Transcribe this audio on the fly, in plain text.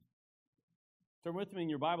Turn with me in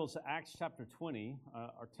your Bibles to Acts chapter 20.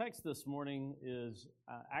 Our text this morning is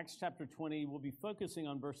Acts chapter 20. We'll be focusing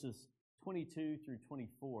on verses 22 through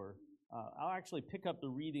 24. I'll actually pick up the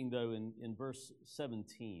reading, though, in verse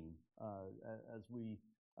 17.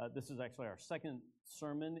 This is actually our second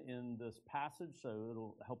sermon in this passage, so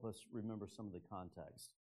it'll help us remember some of the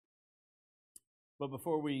context. But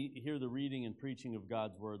before we hear the reading and preaching of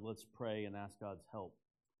God's word, let's pray and ask God's help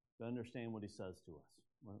to understand what he says to us.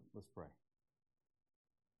 Let's pray.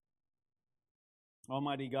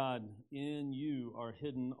 Almighty God, in you are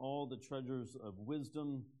hidden all the treasures of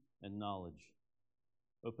wisdom and knowledge.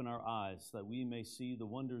 Open our eyes that we may see the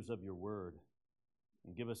wonders of your word,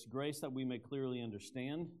 and give us grace that we may clearly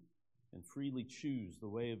understand and freely choose the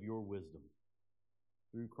way of your wisdom.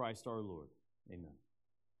 Through Christ our Lord. Amen.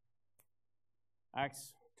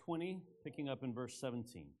 Acts 20, picking up in verse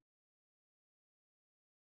 17.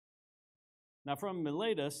 Now from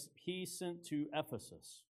Miletus he sent to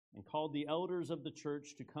Ephesus, and called the elders of the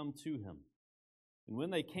church to come to him. And when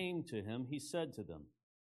they came to him, he said to them,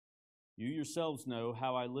 You yourselves know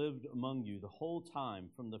how I lived among you the whole time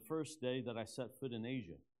from the first day that I set foot in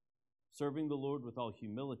Asia, serving the Lord with all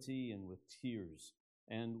humility and with tears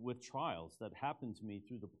and with trials that happened to me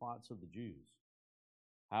through the plots of the Jews.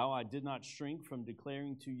 How I did not shrink from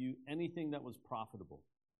declaring to you anything that was profitable,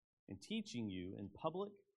 and teaching you in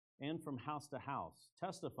public and from house to house,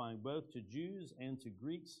 testifying both to Jews and to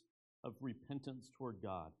Greeks of repentance toward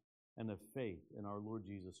God and of faith in our Lord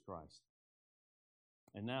Jesus Christ.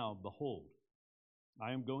 And now, behold,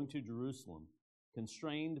 I am going to Jerusalem,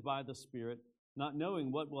 constrained by the Spirit, not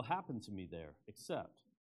knowing what will happen to me there, except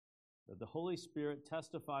that the Holy Spirit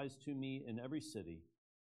testifies to me in every city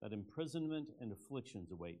that imprisonment and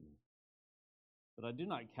afflictions await me. But I do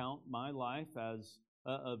not count my life as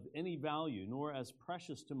of any value, nor as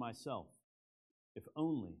precious to myself, if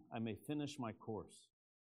only I may finish my course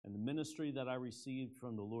and the ministry that I received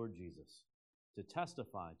from the Lord Jesus, to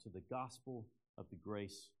testify to the gospel of the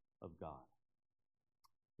grace of God.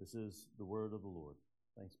 This is the word of the Lord.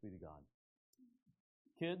 Thanks be to God.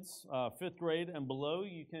 Kids, 5th grade and below,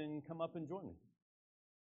 you can come up and join me.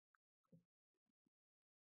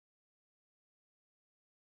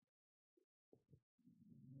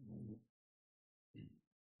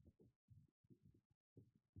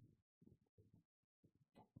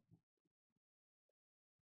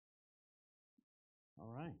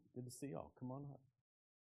 All right, good to see y'all. Come on up.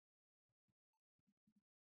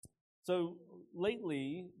 So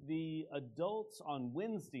lately, the adults on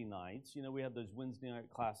Wednesday nights, we have those Wednesday night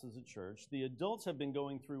classes at church. The adults have been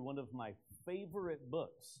going through one of my favorite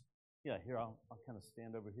books. Yeah, here, I'll kind of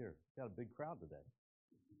stand over here. Got a big crowd today.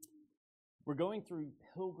 We're going through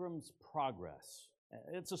Pilgrim's Progress.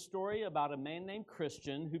 It's a story about a man named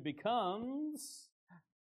Christian who becomes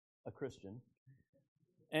a Christian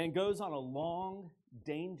and goes on a long,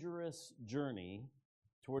 dangerous journey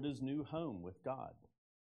toward his new home with God.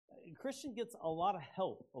 Christian gets a lot of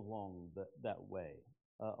help along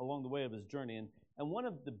the way of his journey. And one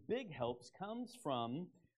of the big helps comes from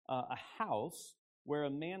a house where a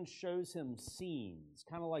man shows him scenes,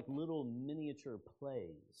 kind of like little miniature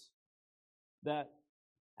plays that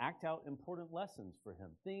act out important lessons for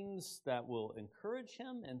him, things that will encourage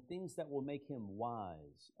him and things that will make him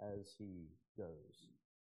wise as he goes.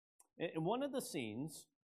 In one of the scenes,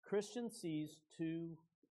 Christian sees two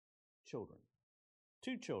children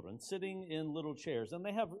sitting in little chairs, and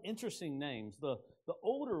they have interesting names. The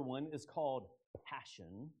older one is called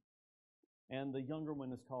Passion, and the younger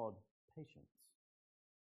one is called Patience.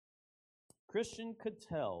 Christian could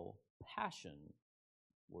tell Passion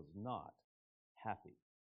was not happy.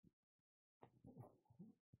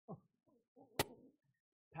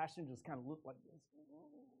 Passion just kind of looked like this.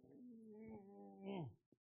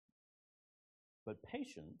 But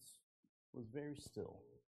Patience was very still,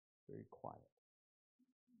 very quiet.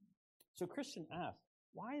 So Christian asked,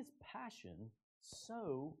 why is Passion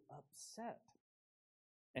so upset?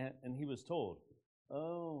 And he was told,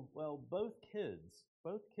 oh, well, both kids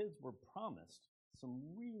were promised some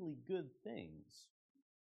really good things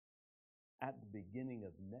at the beginning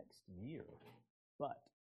of next year, but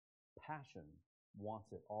Passion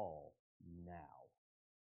wants it all now.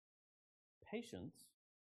 Patience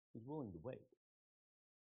is willing to wait.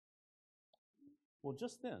 Well,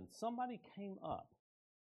 just then, somebody came up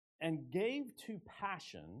and gave to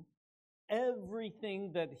Passion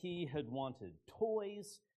everything that he had wanted,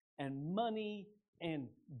 toys and money and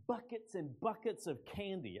buckets of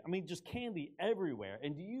candy. I mean, just candy everywhere.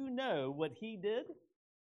 And do you know what he did?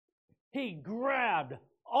 He grabbed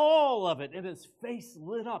all of it, and his face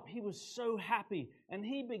lit up. He was so happy, and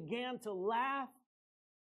he began to laugh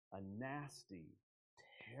a nasty,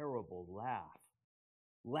 terrible laugh,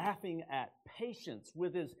 laughing at Patience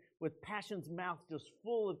with Passion's mouth just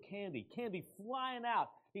full of candy flying out.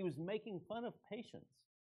 He was making fun of Patience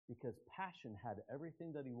because Passion had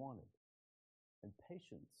everything that he wanted, and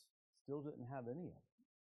Patience still didn't have any of it.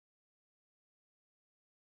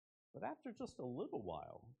 But after just a little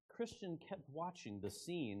while, Christian kept watching the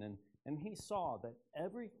scene, and he saw that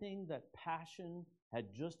everything that Passion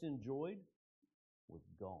had just enjoyed was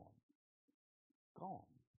gone. Gone.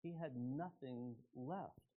 He had nothing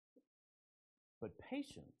left. But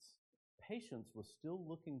Patience was still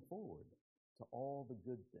looking forward to all the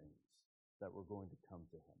good things that were going to come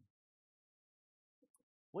to him.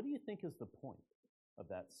 What do you think is the point of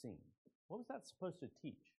that scene? What was that supposed to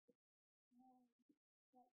teach?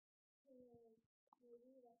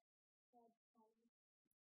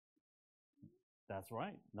 That's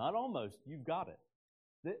right. Not almost. You've got it.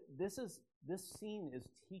 This scene is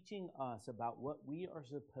teaching us about what we are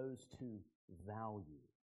supposed to value.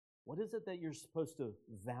 What is it that you're supposed to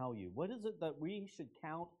value? What is it that we should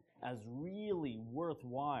count as really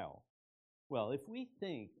worthwhile? Well, if we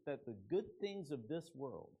think that the good things of this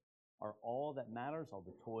world are all that matters, all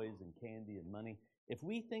the toys and candy and money, if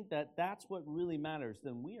we think that that's what really matters,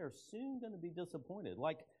 then we are soon going to be disappointed.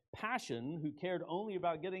 Like Passion, who cared only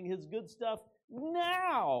about getting his good stuff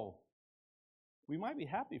now. We might be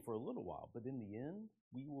happy for a little while, but in the end,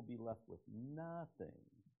 we will be left with nothing.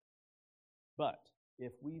 But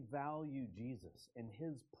if we value Jesus and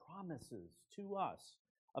his promises to us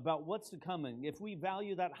about what's to come, and if we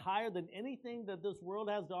value that higher than anything that this world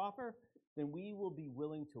has to offer, then we will be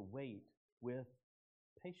willing to wait with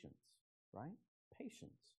patience, right?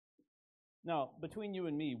 Patience. Now, between you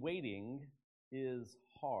and me, waiting is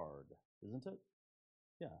hard, isn't it?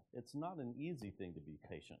 Yeah, it's not an easy thing to be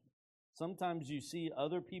patient. Sometimes you see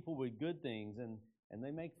other people with good things and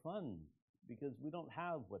they make fun because we don't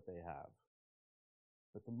have what they have.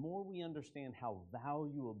 But the more we understand how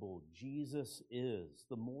valuable Jesus is,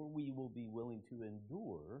 the more we will be willing to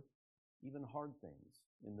endure even hard things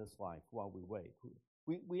in this life while we wait.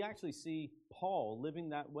 We actually see Paul living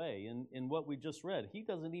that way in what we just read. He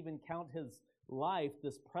doesn't even count his life,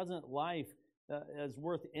 this present life, as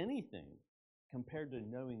worth anything compared to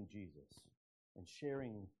knowing Jesus and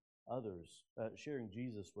sharing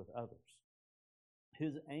Jesus with others.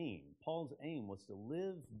 His aim, Paul's aim, was to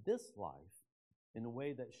live this life in a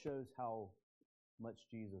way that shows how much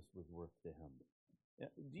Jesus was worth to him.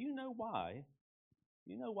 Do you know why?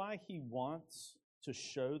 Do you know why he wants to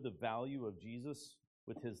show the value of Jesus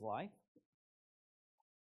with his life?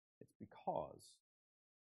 It's because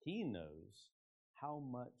he knows how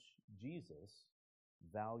much Jesus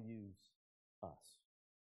values us.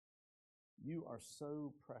 You are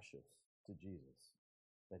so precious to Jesus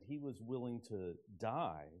that he was willing to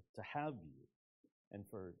die to have you and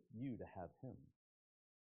for you to have him.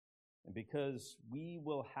 And because we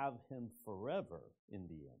will have him forever in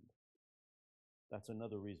the end, that's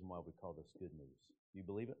another reason why we call this good news. Do you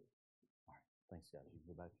believe it? All right. Thanks, guys. You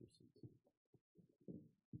can go back to your seats.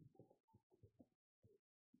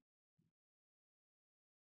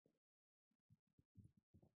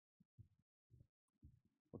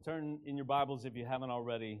 Well, turn in your Bibles, if you haven't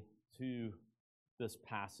already, to this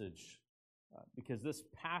passage, because this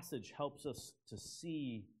passage helps us to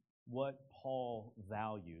see what Paul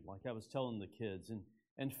valued, like I was telling the kids. And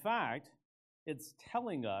in fact, it's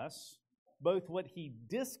telling us both what he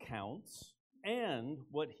discounts and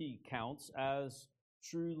what he counts as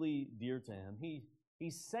truly dear to him.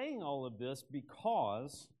 He's saying all of this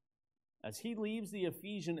because as he leaves the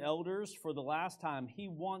Ephesian elders for the last time, he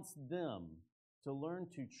wants them to learn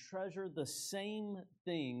to treasure the same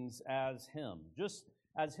things as him, just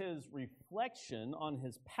as his reflection on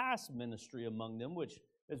his past ministry among them, which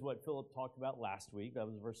is what Philip talked about last week. That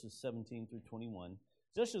was verses 17 through 21.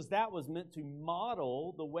 Just as that was meant to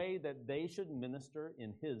model the way that they should minister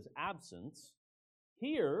in his absence,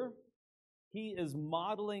 here he is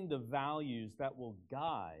modeling the values that will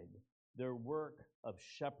guide their work of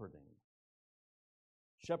shepherding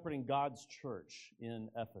God's church in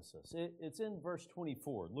Ephesus. It's in verse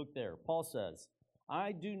 24. Look there. Paul says,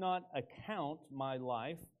 I do not account my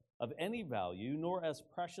life of any value, nor as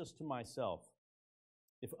precious to myself,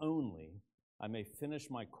 if only I may finish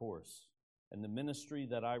my course and the ministry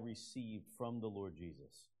that I received from the Lord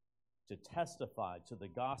Jesus, to testify to the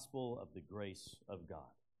gospel of the grace of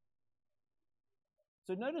God.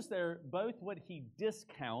 So notice there both what he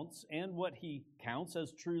discounts and what he counts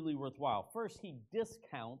as truly worthwhile. First, he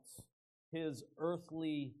discounts his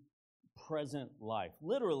earthly present life.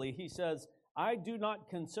 Literally, he says, I do not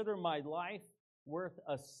consider my life worth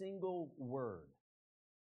a single word.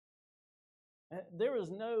 There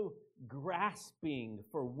is no grasping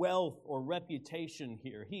for wealth or reputation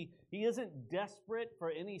here. He isn't desperate for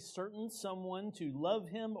any certain someone to love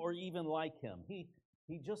him or even like him. He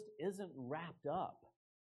just isn't wrapped up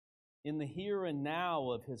in the here and now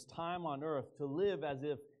of his time on earth to live as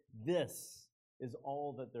if this is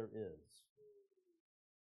all that there is.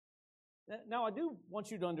 Now, I do want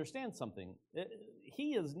you to understand something.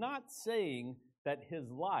 He is not saying that his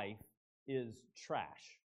life is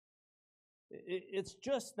trash. It's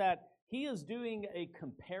just that he is doing a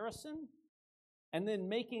comparison and then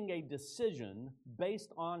making a decision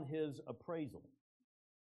based on his appraisal.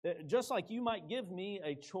 Just like you might give me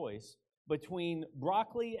a choice between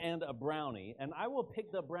broccoli and a brownie, and I will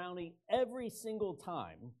pick the brownie every single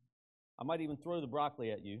time. I might even throw the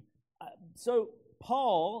broccoli at you. So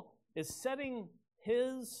Paul is setting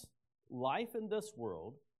his life in this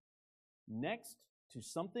world next to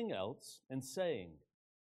something else and saying,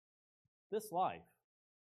 this life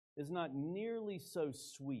is not nearly so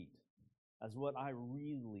sweet as what I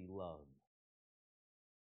really love.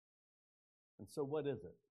 And so what is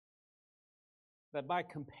it? That by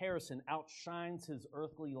comparison outshines his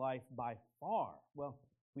earthly life by far. Well,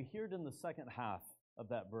 we hear it in the second half of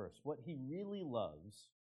that verse. What he really loves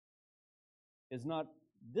is not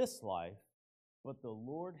this life, but the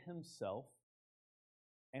Lord himself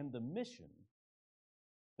and the mission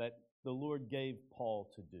that the Lord gave Paul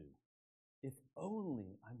to do. If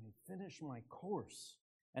only I may finish my course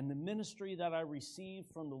and the ministry that I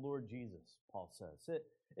received from the Lord Jesus, Paul says.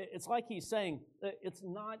 It's like he's saying, it's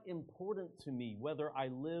not important to me whether I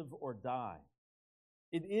live or die.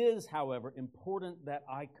 It is, however, important that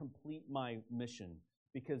I complete my mission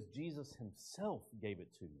because Jesus himself gave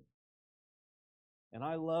it to me. And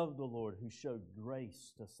I love the Lord who showed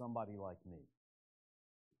grace to somebody like me.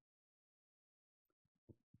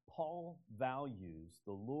 Paul values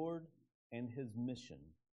the Lord and his mission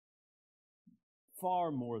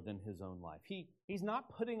far more than his own life. He's not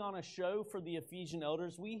putting on a show for the Ephesian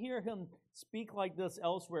elders. We hear him speak like this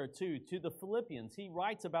elsewhere too. To the Philippians, he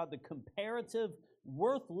writes about the comparative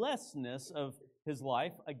worthlessness of his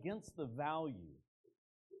life against the value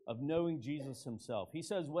of knowing Jesus himself. He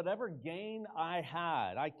says, whatever gain I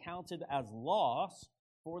had, I counted as loss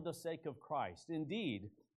for the sake of Christ.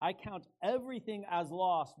 Indeed, I count everything as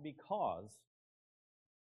loss because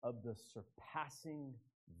of the surpassing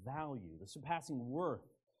value, the surpassing worth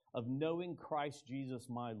of knowing Christ Jesus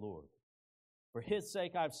my Lord. For his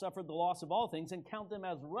sake I've suffered the loss of all things and count them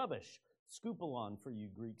as rubbish, scupulon for you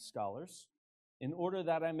Greek scholars, in order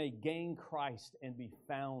that I may gain Christ and be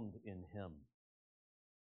found in him.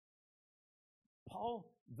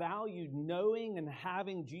 Paul valued knowing and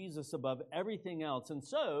having Jesus above everything else. And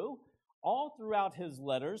so, all throughout his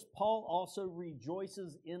letters, Paul also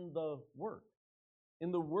rejoices in the work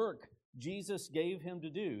Jesus gave him to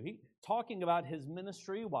do. He talking about his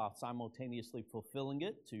ministry while simultaneously fulfilling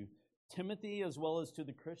it to Timothy as well as to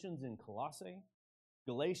the Christians in Colossae,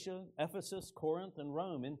 Galatia, Ephesus, Corinth, and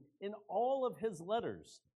Rome. And in all of his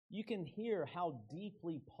letters, you can hear how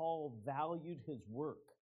deeply Paul valued his work.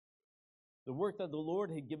 The work that the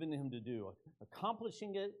Lord had given him to do,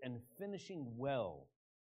 accomplishing it and finishing well,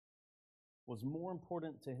 was more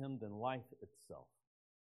important to him than life itself.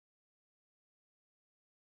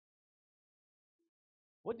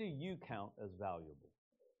 What do you count as valuable?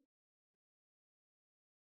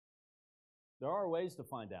 There are ways to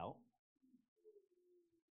find out.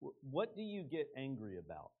 What do you get angry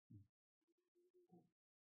about?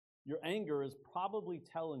 Your anger is probably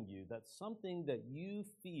telling you that something that you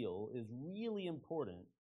feel is really important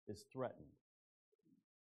is threatened.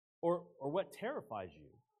 Or what terrifies you.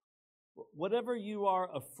 Whatever you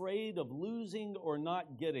are afraid of losing or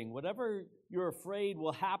not getting, whatever you're afraid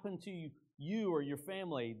will happen to you or your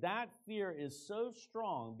family, that fear is so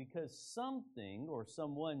strong because something or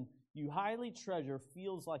someone you highly treasure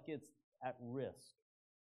feels like it's at risk.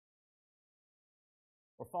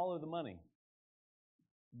 Or follow the money.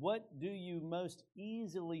 What do you most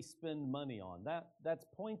easily spend money on? That's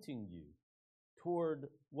pointing you toward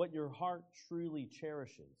what your heart truly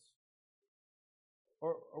cherishes.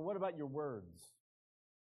 Or what about your words?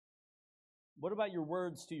 What about your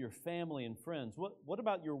words to your family and friends? What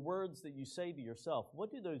about your words that you say to yourself?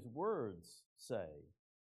 What do those words say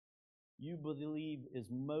you believe is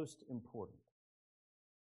most important?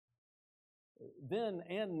 Then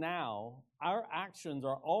and now, our actions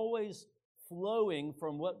are always flowing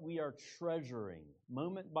from what we are treasuring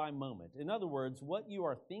moment by moment. In other words, what you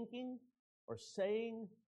are thinking or saying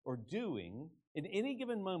or doing in any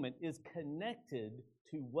given moment is connected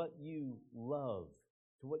to what you love,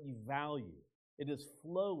 to what you value. It is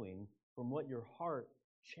flowing from what your heart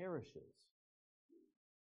cherishes.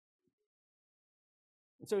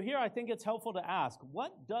 So here I think it's helpful to ask,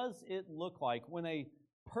 what does it look like when a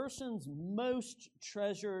person's most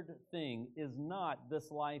treasured thing is not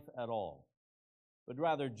this life at all, but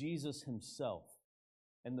rather Jesus himself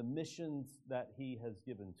and the missions that he has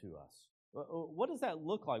given to us? What does that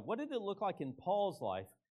look like? What did it look like in Paul's life,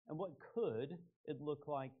 and what could it look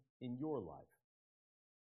like in your life?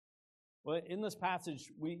 Well, in this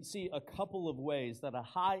passage, we see a couple of ways that a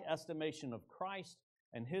high estimation of Christ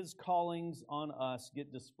and his callings on us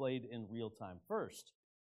get displayed in real time. First,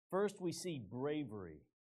 we see bravery.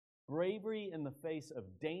 Bravery in the face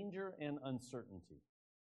of danger and uncertainty.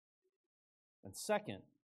 And second,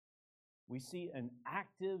 we see an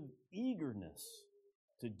active eagerness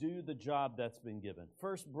to do the job that's been given.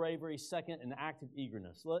 First, bravery. Second, an active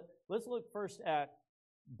eagerness. Let's look first at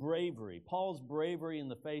bravery. Paul's bravery in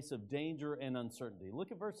the face of danger and uncertainty.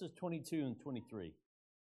 Look at verses 22 and 23.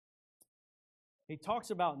 He talks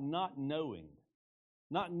about not knowing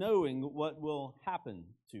what will happen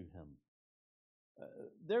to him.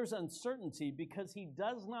 There's uncertainty because he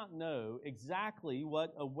does not know exactly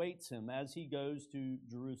what awaits him as he goes to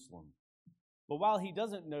Jerusalem. But while he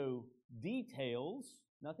doesn't know details,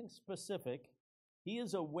 nothing specific, he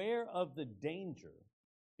is aware of the danger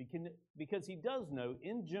because he does know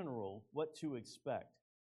in general what to expect.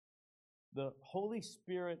 The Holy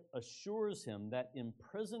Spirit assures him that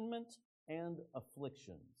imprisonment and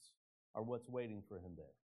afflictions are what's waiting for him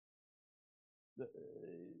there.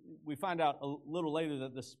 We find out a little later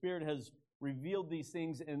that the Spirit has revealed these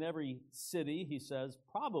things in every city, he says,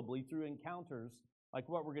 probably through encounters like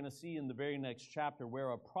what we're going to see in the very next chapter,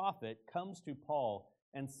 where a prophet comes to Paul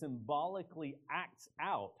and symbolically acts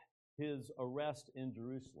out his arrest in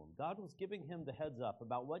Jerusalem. God was giving him the heads up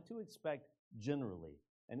about what to expect generally,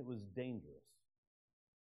 and it was dangerous.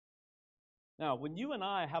 Now, when you and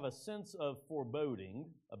I have a sense of foreboding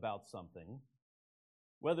about something,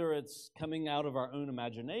 whether it's coming out of our own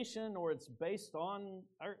imagination or it's based on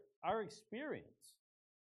our experience,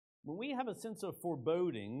 when we have a sense of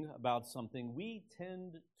foreboding about something, we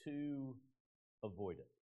tend to avoid it,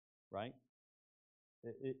 right?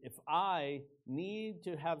 If I need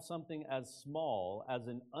to have something as small as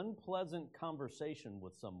an unpleasant conversation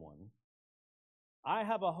with someone, I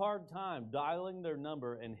have a hard time dialing their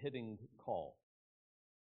number and hitting call.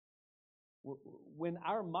 When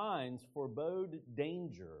our minds forebode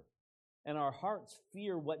danger and our hearts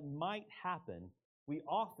fear what might happen, we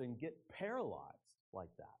often get paralyzed like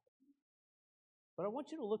that. But I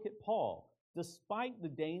want you to look at Paul. Despite the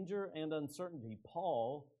danger and uncertainty,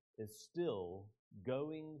 Paul is still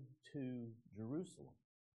going to Jerusalem.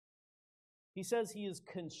 He says he is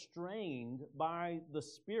constrained by the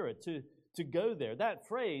Spirit to go there. That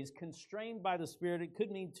phrase, constrained by the Spirit, it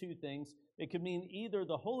could mean two things. It could mean either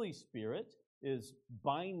the Holy Spirit is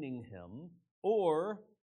binding him, or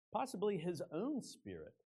possibly his own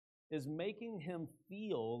spirit is making him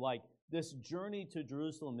feel like this journey to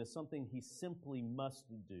Jerusalem is something he simply must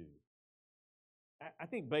do. I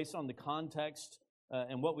think based on the context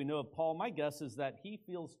and what we know of Paul, my guess is that he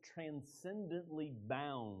feels transcendently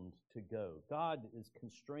bound to go. God is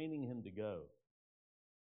constraining him to go.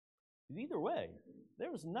 But either way,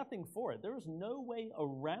 there was nothing for it. There was no way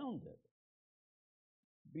around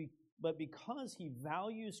it. But because he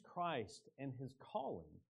values Christ and his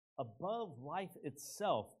calling above life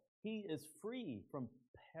itself, he is free from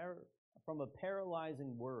a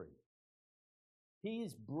paralyzing worry.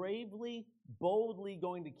 He's bravely, boldly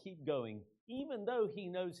going to keep going, even though he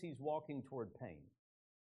knows he's walking toward pain.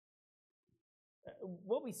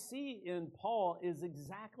 What we see in Paul is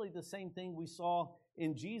exactly the same thing we saw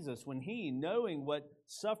in Jesus when he, knowing what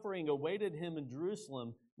suffering awaited him in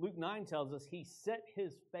Jerusalem, Luke 9 tells us he set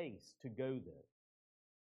his face to go there.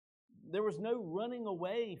 There was no running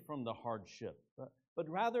away from the hardship, but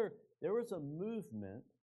rather there was a movement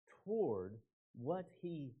toward what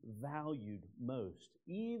he valued most,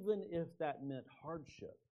 even if that meant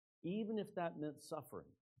hardship, even if that meant suffering.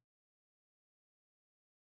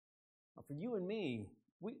 Now, for you and me,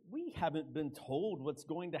 we haven't been told what's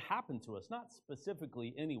going to happen to us, not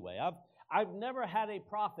specifically anyway. I've never had a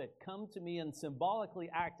prophet come to me and symbolically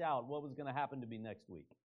act out what was going to happen to me next week.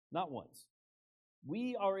 Not once.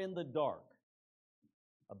 We are in the dark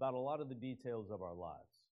about a lot of the details of our lives.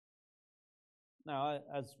 Now,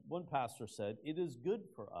 as one pastor said, it is good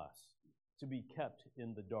for us to be kept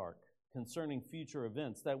in the dark concerning future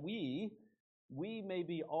events, that we may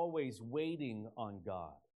be always waiting on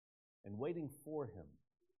God and waiting for him.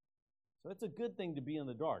 So it's a good thing to be in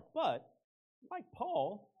the dark. But, like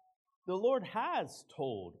Paul, the Lord has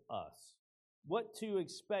told us what to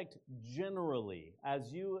expect generally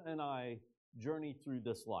as you and I journey through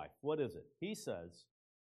this life. What is it? He says,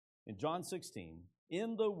 In John 16,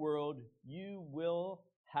 in the world you will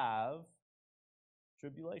have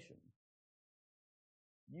tribulation.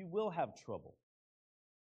 You will have trouble.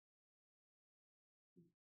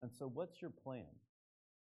 And so what's your plan?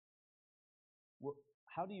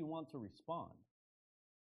 How do you want to respond?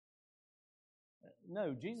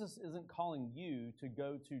 No, Jesus isn't calling you to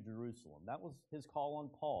go to Jerusalem. That was his call on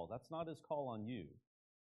Paul. That's not his call on you.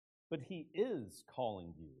 But he is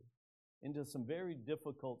calling you into some very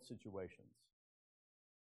difficult situations.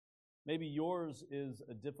 Maybe yours is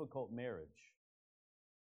a difficult marriage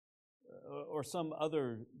or some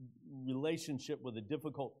other relationship with a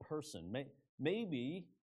difficult person. Maybe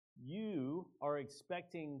you are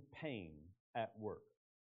expecting pain at work.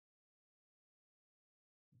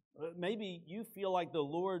 Maybe you feel like the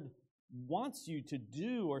Lord wants you to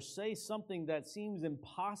do or say something that seems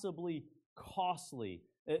impossibly costly,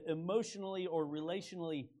 emotionally or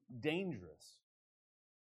relationally dangerous.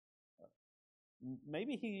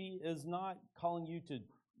 Maybe he is not calling you to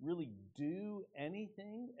really do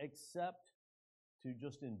anything except to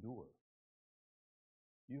just endure.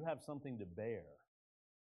 You have something to bear,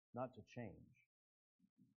 not to change.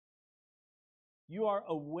 You are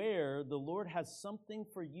aware the Lord has something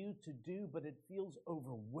for you to do, but it feels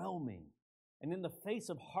overwhelming. And in the face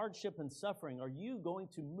of hardship and suffering, are you going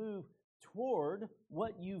to move toward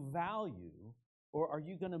what you value, or are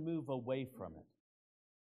you going to move away from it?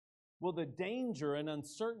 Will the danger and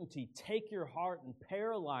uncertainty take your heart and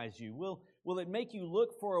paralyze you? Will it make you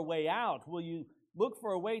look for a way out? Will you look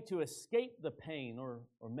for a way to escape the pain, or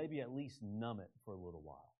maybe at least numb it for a little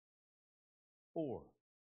while? Or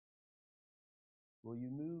will you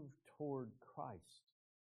move toward Christ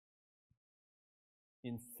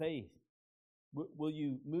in faith? Will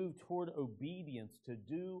you move toward obedience to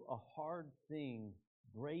do a hard thing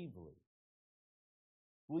bravely?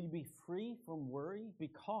 Will you be free from worry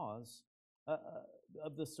because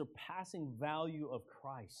of the surpassing value of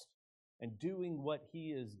Christ and doing what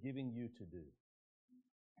he is giving you to do?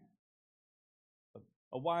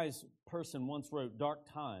 A wise person once wrote, "Dark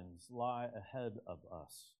times lie ahead of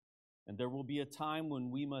us, and there will be a time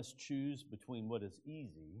when we must choose between what is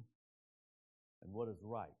easy and what is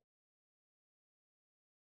right."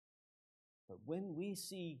 But when we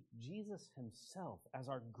see Jesus himself as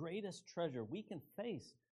our greatest treasure, we can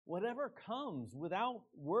face whatever comes without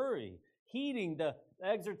worry, heeding the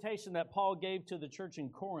exhortation that Paul gave to the church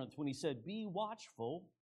in Corinth when he said, "Be watchful,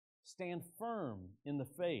 stand firm in the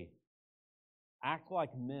faith, act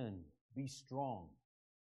like men, be strong.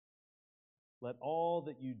 Let all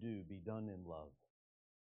that you do be done in love."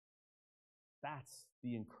 That's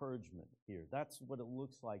the encouragement here. That's what it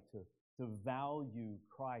looks like to value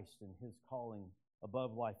Christ and his calling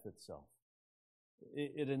above life itself.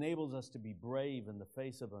 It enables us to be brave in the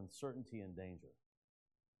face of uncertainty and danger.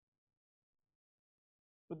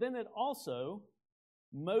 But then it also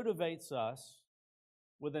motivates us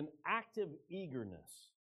with an active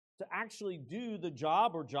eagerness to actually do the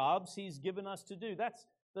job or jobs he's given us to do. That's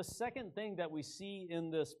the second thing that we see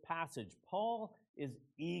in this passage. Paul is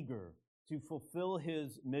eager to fulfill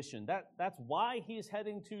his mission. That's why he's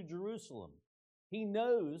heading to Jerusalem. He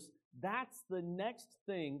knows that's the next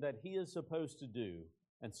thing that he is supposed to do,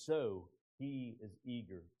 and so he is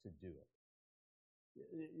eager to do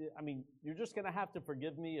it. I mean, you're just going to have to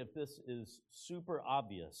forgive me if this is super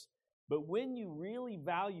obvious, but when you really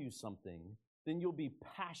value something, then you'll be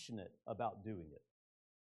passionate about doing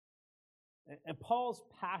it. And Paul's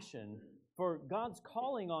passion for God's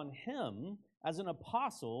calling on him as an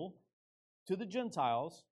apostle to the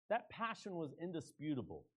Gentiles, that passion was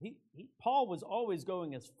indisputable. Paul was always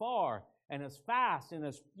going as far and as fast and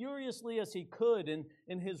as furiously as he could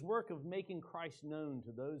in his work of making Christ known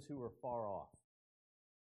to those who were far off.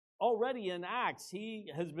 Already in Acts,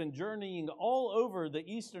 he has been journeying all over the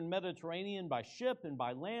eastern Mediterranean by ship and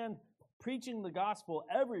by land, preaching the gospel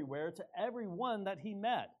everywhere to everyone that he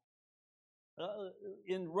met.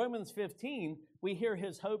 In Romans 15, we hear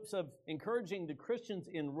his hopes of encouraging the Christians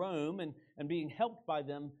in Rome and being helped by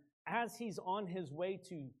them as he's on his way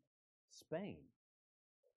to Spain.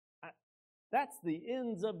 That's the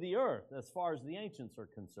ends of the earth as far as the ancients are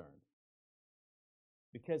concerned,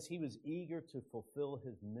 because he was eager to fulfill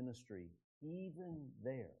his ministry even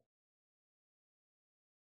there.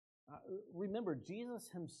 Remember, Jesus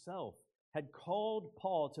himself had called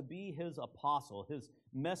Paul to be his apostle, his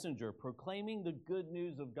messenger, proclaiming the good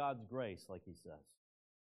news of God's grace, like he says.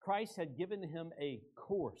 Christ had given him a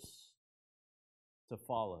course to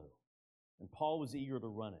follow, and Paul was eager to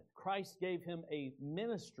run it. Christ gave him a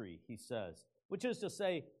ministry, he says, which is to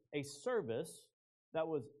say, a service that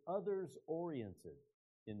was others-oriented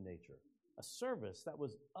in nature. a service that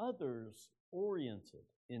was others-oriented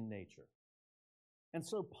in nature. And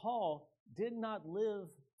so Paul did not live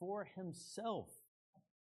for himself.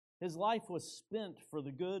 His life was spent for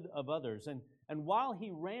the good of others. And while he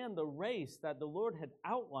ran the race that the Lord had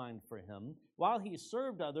outlined for him, while he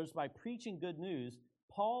served others by preaching good news,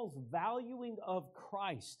 Paul's valuing of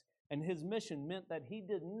Christ and his mission meant that he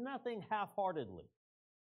did nothing half-heartedly.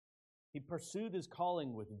 He pursued his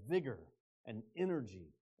calling with vigor and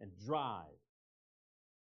energy and drive.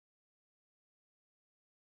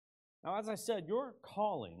 Now, as I said, your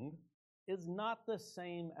calling is not the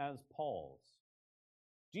same as Paul's.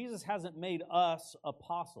 Jesus hasn't made us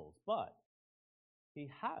apostles, but he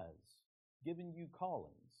has given you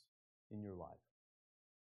callings in your life.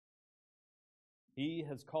 He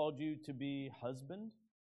has called you to be husband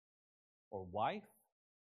or wife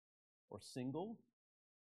or single.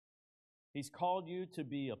 He's called you to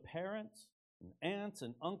be a parent, an aunt,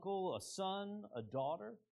 an uncle, a son, a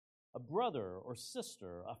daughter, a brother or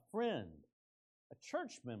sister, a friend, a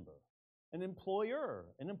church member, an employer,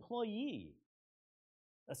 an employee,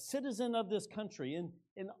 a citizen of this country.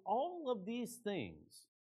 In all of these things,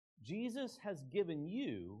 Jesus has given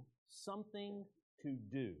you something to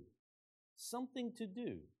do. Something to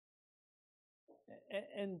do.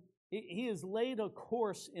 And he has laid a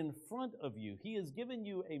course in front of you. He has given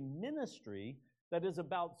you a ministry that is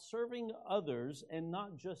about serving others and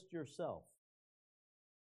not just yourself.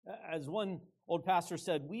 As one old pastor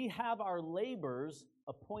said, we have our labors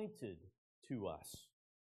appointed to us.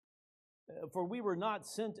 For we were not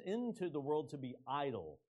sent into the world to be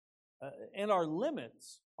idle, and our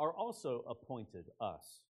limits are also appointed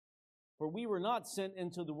us. For we were not sent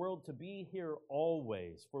into the world to be here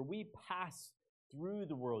always, for we pass through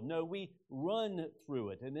the world. No, we run through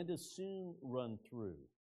it, and it is soon run through.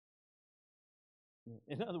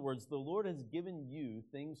 In other words, the Lord has given you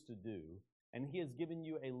things to do, and he has given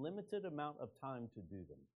you a limited amount of time to do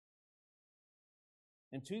them.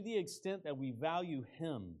 And to the extent that we value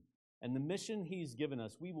him and the mission he's given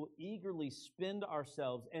us, we will eagerly spend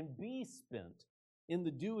ourselves and be spent in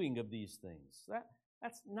the doing of these things.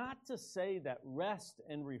 That's not to say that rest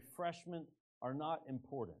and refreshment are not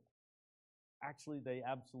important. Actually, they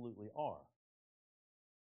absolutely are.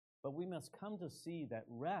 But we must come to see that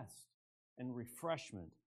rest and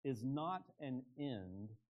refreshment is not an end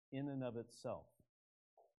in and of itself.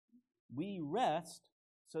 We rest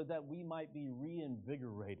so that we might be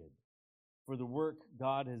reinvigorated for the work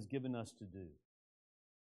God has given us to do.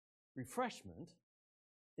 Refreshment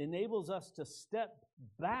enables us to step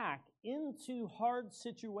back into hard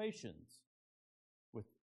situations with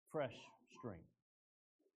fresh strength.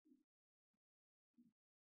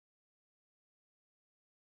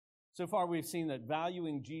 So far, we've seen that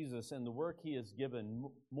valuing Jesus and the work he has given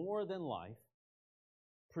more than life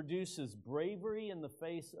produces bravery in the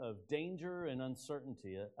face of danger and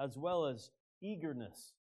uncertainty, as well as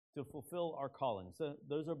eagerness to fulfill our callings.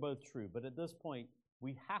 Those are both true, but at this point,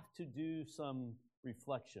 we have to do some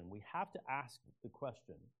reflection. We have to ask the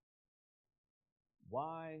question,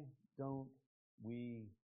 why don't we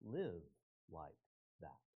live like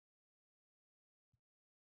that?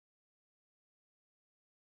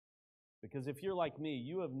 Because if you're like me,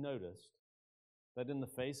 you have noticed that in the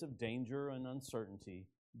face of danger and uncertainty,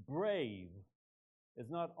 brave is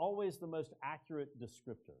not always the most accurate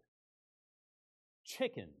descriptor.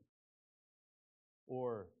 Chicken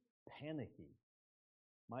or panicky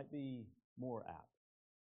might be more apt.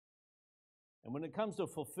 And when it comes to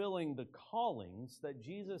fulfilling the callings that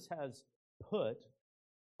Jesus has put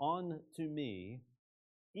on to me,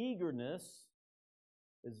 eagerness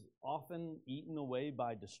is often eaten away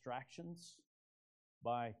by distractions,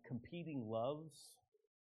 by competing loves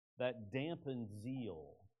that dampen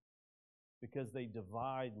zeal because they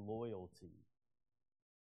divide loyalty.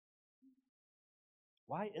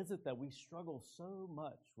 Why is it that we struggle so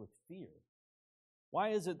much with fear? Why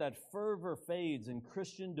is it that fervor fades and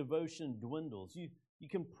Christian devotion dwindles? You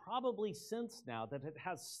can probably sense now that it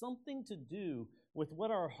has something to do with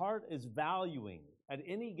what our heart is valuing at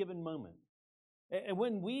any given moment. And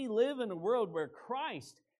when we live in a world where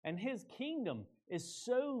Christ and his kingdom is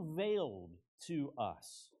so veiled to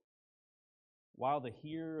us, while the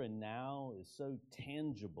here and now is so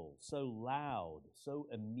tangible, so loud, so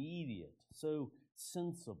immediate, so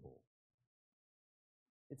sensible,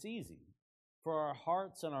 it's easy for our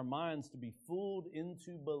hearts and our minds to be fooled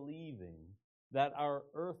into believing that our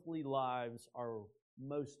earthly lives are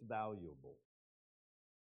most valuable.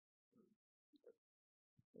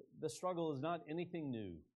 The struggle is not anything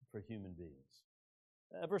new for human beings.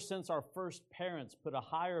 Ever since our first parents put a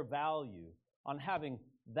higher value on having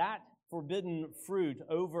that forbidden fruit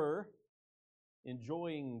over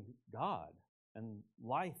enjoying God and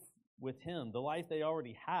life with Him, the life they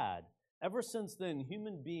already had. Ever since then,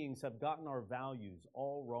 human beings have gotten our values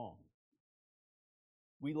all wrong.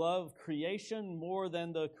 We love creation more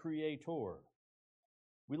than the Creator.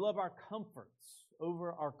 We love our comforts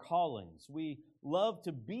over our callings. We love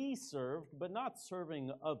to be served, but not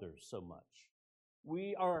serving others so much.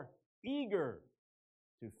 We are eager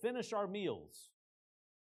to finish our meals,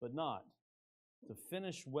 but not to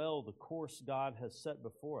finish well the course God has set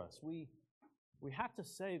before us. We have to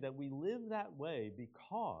say that we live that way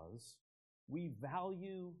because we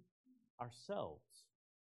value ourselves.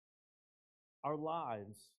 Our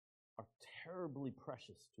lives are terribly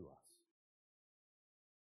precious to us.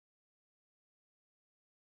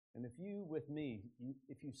 And if you, with me,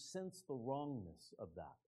 if you sense the wrongness of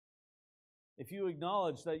that, if you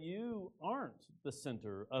acknowledge that you aren't the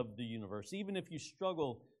center of the universe, even if you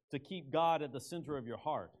struggle to keep God at the center of your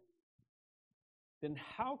heart, then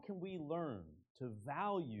how can we learn to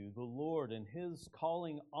value the Lord and His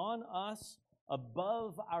calling on us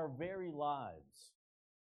above our very lives?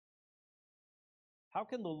 How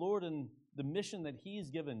can the Lord and the mission that He's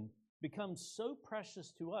given become so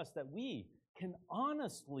precious to us that we can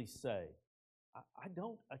honestly say, I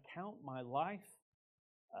don't account my life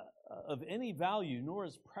of any value, nor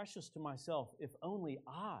as precious to myself, if only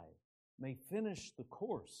I may finish the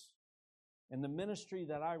course and the ministry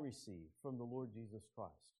that I receive from the Lord Jesus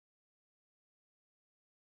Christ?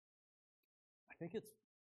 I think it's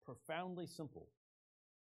profoundly simple.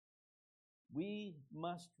 We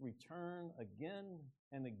must return again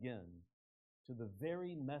and again to the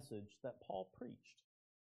very message that Paul preached.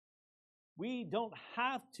 We don't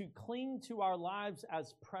have to cling to our lives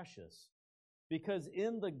as precious, because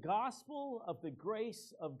in the gospel of the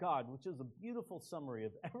grace of God, which is a beautiful summary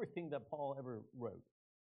of everything that Paul ever wrote,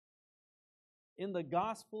 in the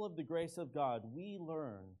gospel of the grace of God, we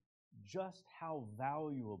learn just how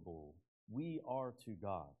valuable we are to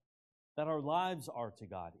God, that our lives are to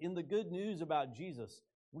God. In the good news about Jesus,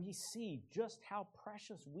 we see just how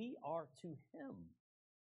precious we are to Him.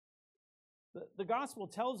 The gospel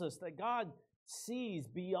tells us that God sees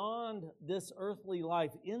beyond this earthly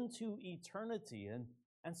life into eternity,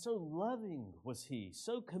 and so loving was He,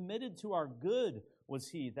 so committed to our good was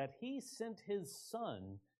He, that He sent His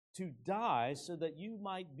Son to die so that you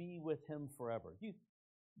might be with Him forever.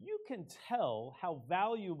 You can tell how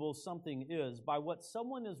valuable something is by what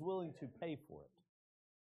someone is willing to pay for it.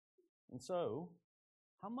 And so,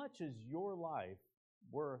 how much is your life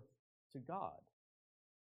worth to God?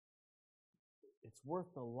 It's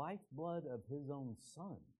worth the lifeblood of His own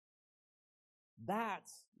Son.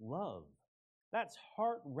 That's love. That's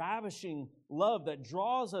heart-ravishing love that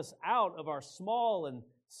draws us out of our small and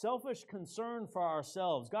selfish concern for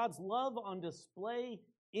ourselves. God's love on display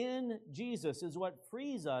in Jesus is what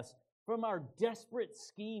frees us from our desperate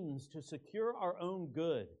schemes to secure our own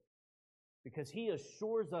good, because He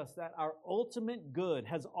assures us that our ultimate good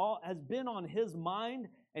has been on His mind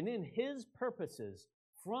and in His purposes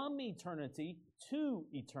from eternity to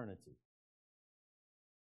eternity.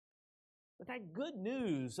 But that good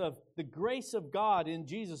news of the grace of God in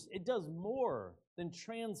Jesus, it does more than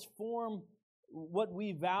transform what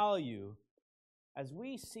we value, as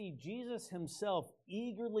we see Jesus Himself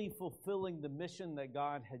eagerly fulfilling the mission that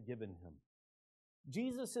God had given Him.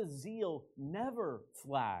 Jesus' zeal never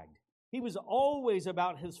flagged. He was always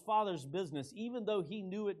about His Father's business, even though He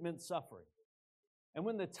knew it meant suffering. And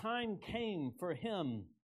when the time came for Him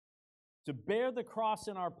to bear the cross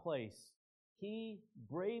in our place, He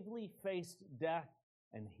bravely faced death,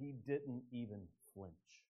 and He didn't even flinch.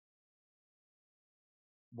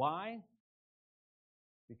 Why?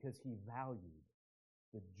 Because He valued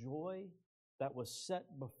the joy that was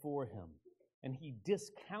set before Him, and He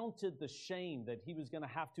discounted the shame that He was going to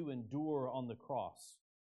have to endure on the cross.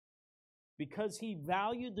 Because He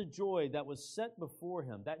valued the joy that was set before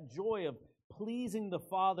Him, that joy of pleasing the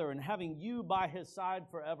Father and having you by His side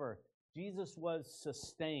forever, Jesus was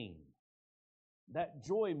sustained. That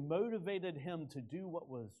joy motivated Him to do what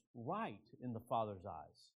was right in the Father's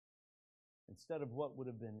eyes instead of what would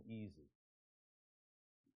have been easy.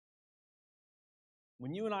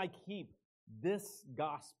 When you and I keep this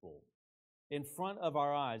gospel in front of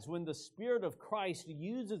our eyes, when the Spirit of Christ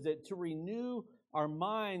uses it to renew our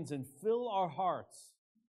minds and fill our hearts,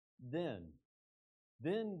 then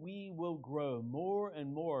we will grow more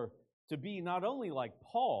and more to be not only like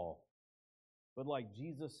Paul, but like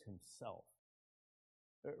Jesus Himself.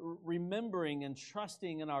 Remembering and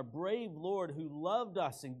trusting in our brave Lord who loved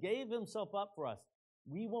us and gave Himself up for us,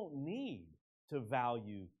 we won't need to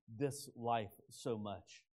value this life so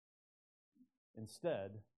much.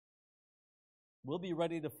 Instead, We'll be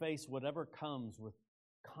ready to face whatever comes with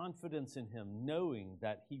confidence in Him, knowing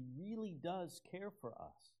that He really does care for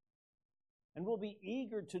us. And we'll be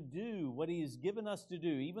eager to do what He has given us to do,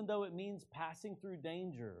 even though it means passing through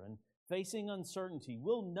danger and facing uncertainty.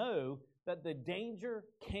 We'll know that the danger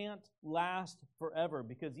can't last forever,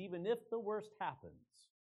 because even if the worst happens,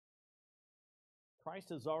 Christ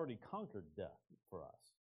has already conquered death for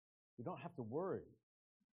us. We don't have to worry.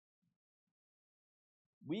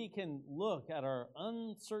 We can look at our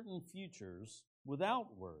uncertain futures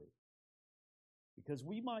without worry, because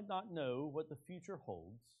we might not know what the future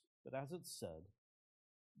holds, but as it's said,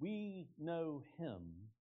 we know Him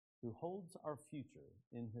who holds our future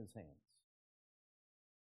in His hands.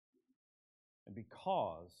 And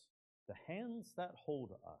because the hands that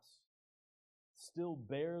hold us still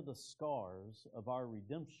bear the scars of our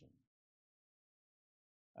redemption,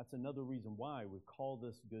 that's another reason why we call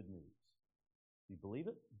this good news. Do you believe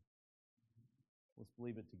it? Let's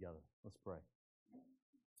believe it together. Let's pray.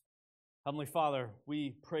 Heavenly Father,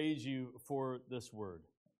 we praise You for this word.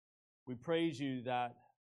 We praise You that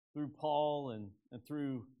through Paul and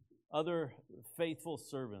through other faithful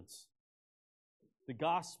servants, the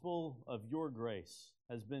gospel of Your grace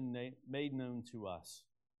has been made known to us.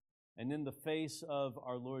 And in the face of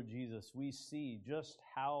our Lord Jesus, we see just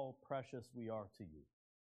how precious we are to You.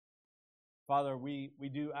 Father, we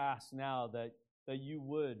do ask now that You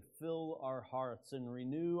would fill our hearts and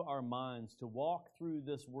renew our minds to walk through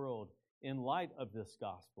this world in light of this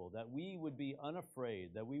gospel, that we would be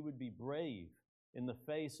unafraid, that we would be brave in the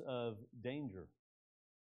face of danger,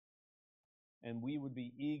 and we would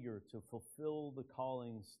be eager to fulfill the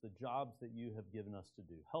callings, the jobs that You have given us to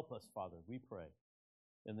do. Help us, Father, we pray.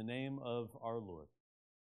 In the name of our Lord,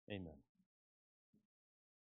 amen.